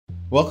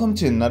Welcome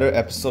to another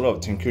episode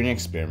of Tinkerine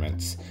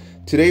Experiments.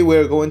 Today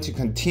we're going to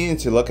continue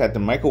to look at the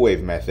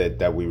microwave method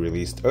that we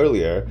released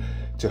earlier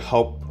to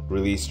help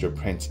release your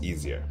prints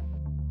easier.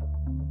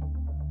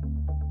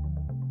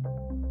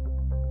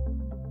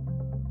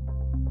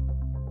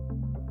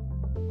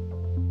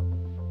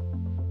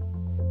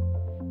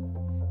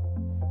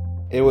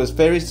 It was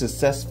very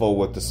successful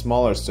with the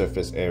smaller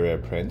surface area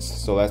prints,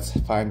 so let's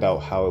find out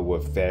how it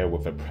would fare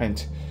with a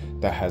print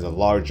that has a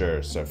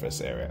larger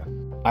surface area.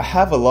 I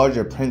have a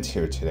larger print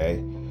here today.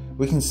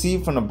 We can see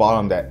from the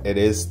bottom that it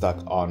is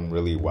stuck on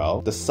really well.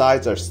 The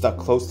sides are stuck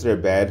close to the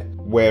bed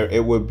where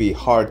it would be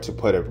hard to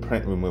put a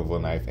print removal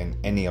knife in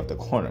any of the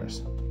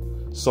corners.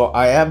 So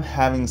I am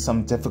having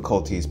some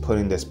difficulties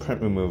putting this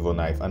print removal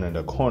knife under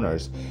the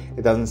corners.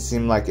 It doesn't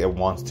seem like it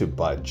wants to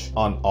budge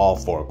on all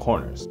four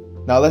corners.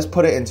 Now let's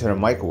put it into the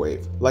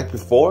microwave. Like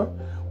before,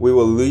 we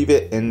will leave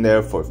it in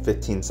there for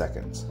 15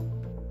 seconds.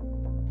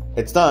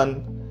 It's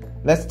done.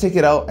 Let's take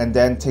it out and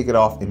then take it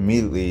off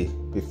immediately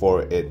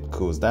before it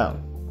cools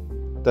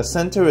down. The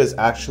center is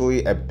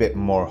actually a bit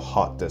more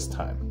hot this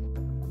time.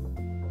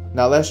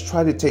 Now let's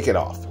try to take it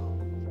off.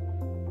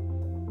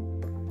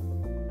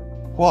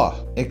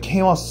 Wow, it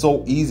came out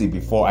so easy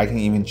before I can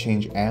even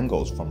change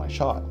angles for my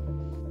shot.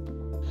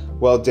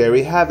 Well, there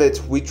we have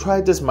it. We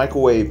tried this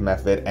microwave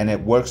method and it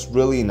works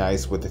really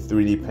nice with the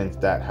 3D prints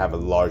that have a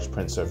large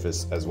print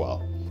surface as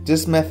well.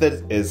 This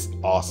method is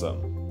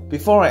awesome.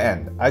 Before I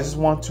end, I just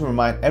want to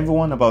remind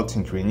everyone about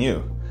Tinkerine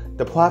U.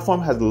 The platform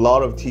has a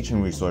lot of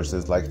teaching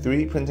resources like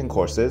 3D printing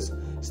courses,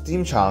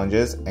 STEAM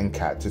challenges, and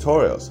CAD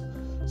tutorials.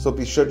 So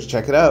be sure to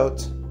check it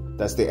out.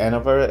 That's the end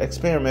of our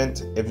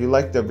experiment. If you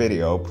liked the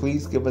video,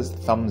 please give us a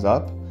thumbs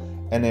up,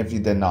 and if you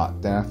did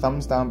not, then a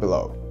thumbs down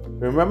below.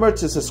 Remember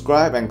to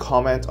subscribe and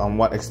comment on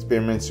what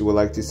experiments you would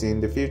like to see in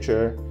the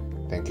future.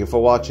 Thank you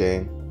for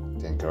watching.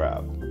 Tinker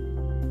out.